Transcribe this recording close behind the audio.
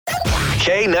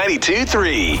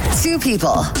K92-3. Two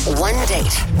people, one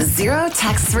date, zero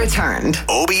texts returned.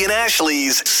 Obie and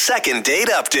Ashley's second date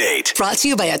update. Brought to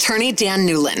you by attorney Dan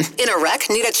Newlin. In a wreck,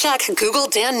 need a check, Google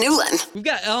Dan Newlin. We've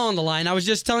got Elle on the line. I was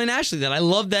just telling Ashley that I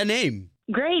love that name.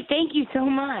 Great. Thank you so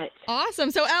much.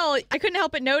 Awesome. So, Elle, I couldn't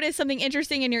help but notice something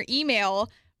interesting in your email.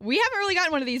 We haven't really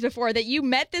gotten one of these before, that you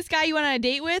met this guy you went on a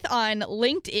date with on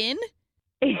LinkedIn.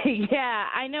 Yeah,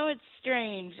 I know it's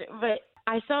strange, but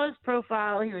I saw his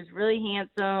profile. He was really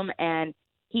handsome, and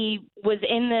he was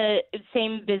in the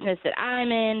same business that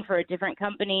I'm in for a different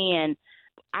company, and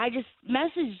I just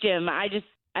messaged him. I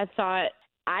thought,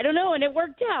 I don't know, and it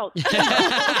worked out.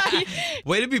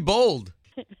 Way to be bold.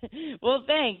 Well,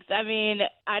 thanks. I mean,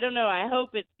 I don't know. I hope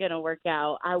it's going to work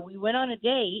out. We went on a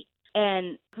date,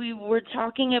 and we were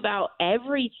talking about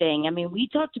everything. I mean, we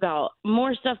talked about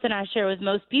more stuff than I share with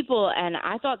most people, and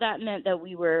I thought that meant that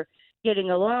we were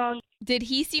getting along. Did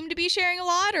he seem to be sharing a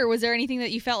lot, or was there anything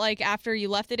that you felt like after you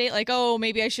left the date, like, oh,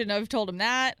 maybe I shouldn't have told him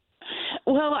that?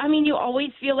 Well, I mean, you always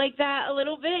feel like that a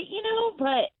little bit,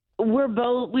 but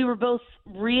we were both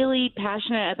really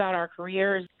passionate about our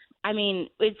careers. I mean,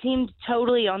 it seemed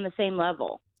totally on the same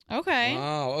level. Okay.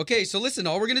 Wow. Okay, so listen,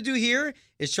 all we're going to do here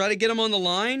is try to get them on the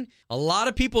line. A lot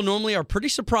of people normally are pretty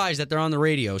surprised that they're on the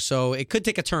radio, so it could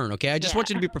take a turn, okay? I just want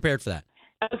you to be prepared for that.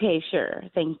 Okay, sure.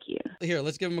 Thank you. Here,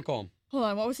 let's give him a call. Hold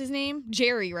on. What was his name?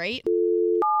 Jerry, right?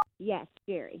 Yes,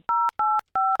 Jerry.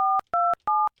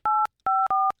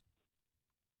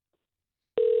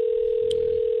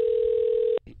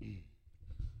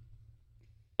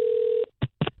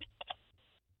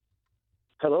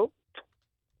 Hello?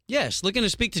 Yes, looking to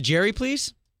speak to Jerry,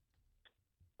 please?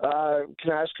 Can I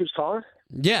ask who's calling?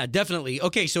 Yeah, definitely.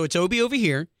 Okay, so it's Obie over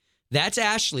here. That's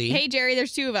Ashley. Hey, Jerry,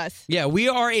 there's two of us. Yeah, we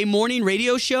are a morning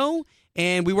radio show,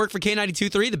 and we work for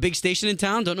K92-3, the big station in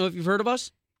town. Don't know if you've heard of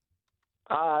us.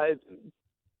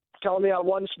 Telling me I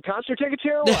won some concert tickets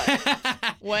here or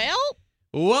what?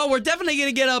 Well, we're definitely going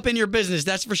to get up in your business,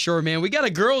 that's for sure, man. We got a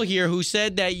girl here who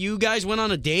said that you guys went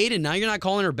on a date, and now you're not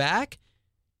calling her back.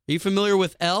 Are you familiar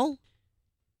with Elle?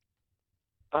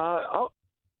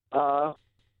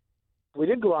 We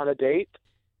did go on a date,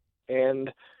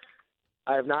 and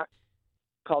I have not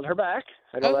called her back.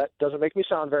 I know that doesn't make me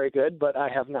sound very good, but I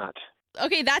have not.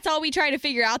 Okay, that's all we try to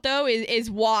figure out, though, is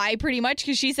why, pretty much,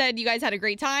 because she said you guys had a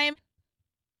great time.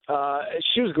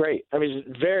 She was great. I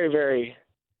mean, very, very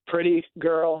pretty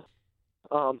girl.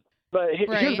 But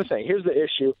here's the thing. Here's the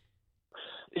issue.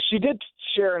 She did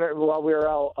share in it while we were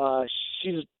out.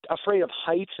 She's afraid of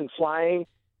heights and flying.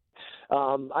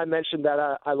 I mentioned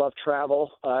that I love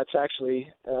travel. It's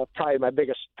actually probably my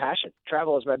biggest passion.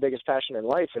 Travel is my biggest passion in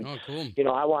life. And, cool.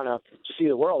 I want to see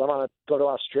the world. I want to go to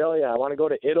Australia. I want to go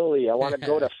to Italy. I want to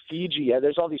go to Fiji.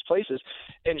 There's all these places.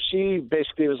 And she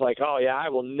basically was like, oh, yeah, I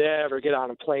will never get on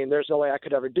a plane. There's no way I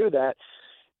could ever do that.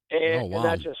 And, and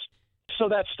that so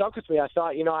that stuck with me. I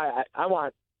thought, I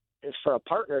want for a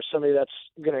partner, somebody that's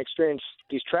going to experience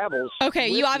these travels. Okay,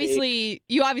 you obviously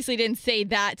didn't say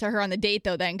that to her on the date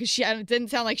though, then, because it didn't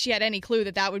sound like she had any clue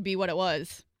that would be what it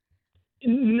was.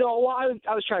 No, I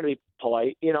was trying to be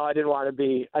polite. I didn't want to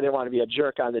be a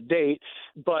jerk on the date.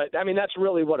 But I mean, that's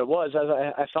really what it was. As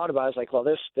I thought about it, I was like, well,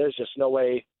 there's just no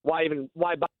way. Why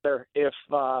bother if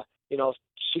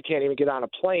she can't even get on a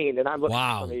plane, and I'm looking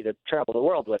for somebody to travel the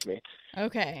world with me.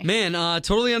 Okay. Man,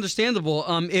 totally understandable.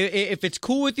 If it's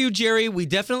cool with you, Jerry, we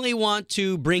definitely want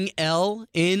to bring Elle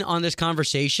in on this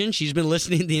conversation. She's been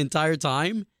listening the entire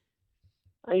time.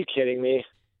 Are you kidding me?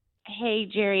 Hey,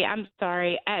 Jerry, I'm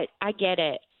sorry. I get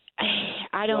it.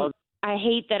 I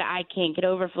hate that I can't get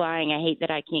over flying. I hate that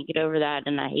I can't get over that,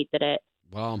 and I hate that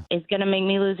it's going to make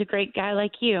me lose a great guy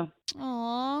like you.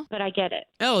 Aww. But I get it.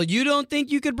 Elle, you don't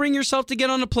think you could bring yourself to get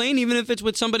on a plane, even if it's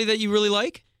with somebody that you really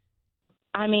like?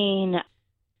 I mean,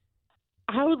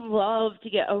 I would love to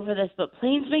get over this, but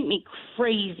planes make me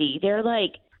crazy. They're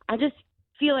like, I just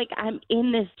feel like I'm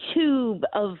in this tube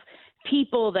of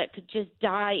people that could just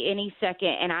die any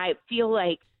second, and I feel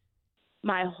like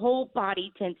my whole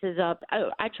body tenses up.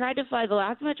 I tried to fly. The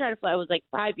last time I tried to fly was like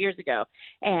 5 years ago,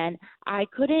 and I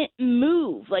couldn't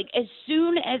move. Like, as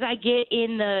soon as I get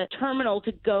in the terminal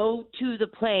to go to the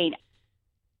plane,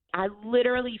 I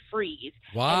literally freeze.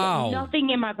 Wow. And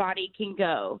nothing in my body can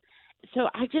go. So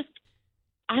I just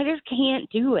can't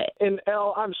do it. And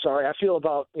Elle, I'm sorry. I feel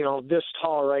about, this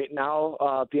tall right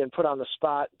now, being put on the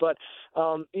spot. But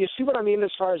you see what I mean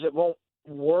as far as it won't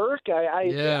work?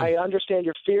 I understand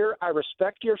your fear. I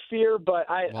respect your fear, but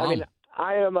I mean,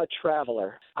 I am a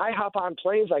traveler. I hop on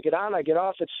planes. I get on, I get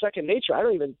off. It's second nature. I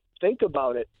don't even think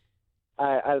about it.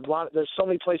 There's so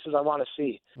many places I want to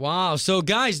see. Wow. So,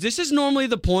 guys, this is normally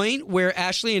the point where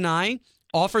Ashley and I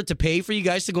offered to pay for you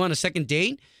guys to go on a second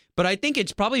date. But I think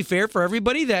it's probably fair for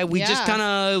everybody that we just kind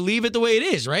of leave it the way it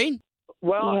is, right?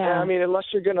 Well, I mean, unless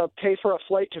you're going to pay for a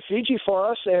flight to Fiji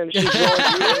for us and she's going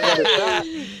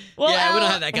to Well, yeah, we don't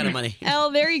have that kind of money.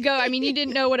 Elle, there you go. I mean, you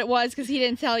didn't know what it was because he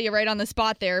didn't tell you right on the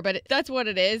spot there, but that's what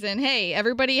it is. And hey,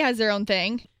 everybody has their own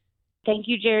thing. Thank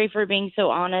you, Jerry, for being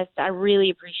so honest. I really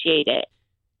appreciate it.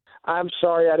 I'm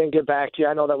sorry I didn't get back to you.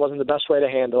 I know that wasn't the best way to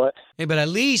handle it. Hey, but at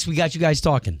least we got you guys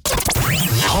talking.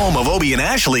 Home of Obie and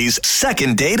Ashley's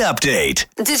second date update.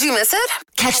 Did you miss it?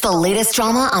 Catch the latest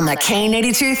drama on the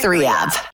K82 3 app.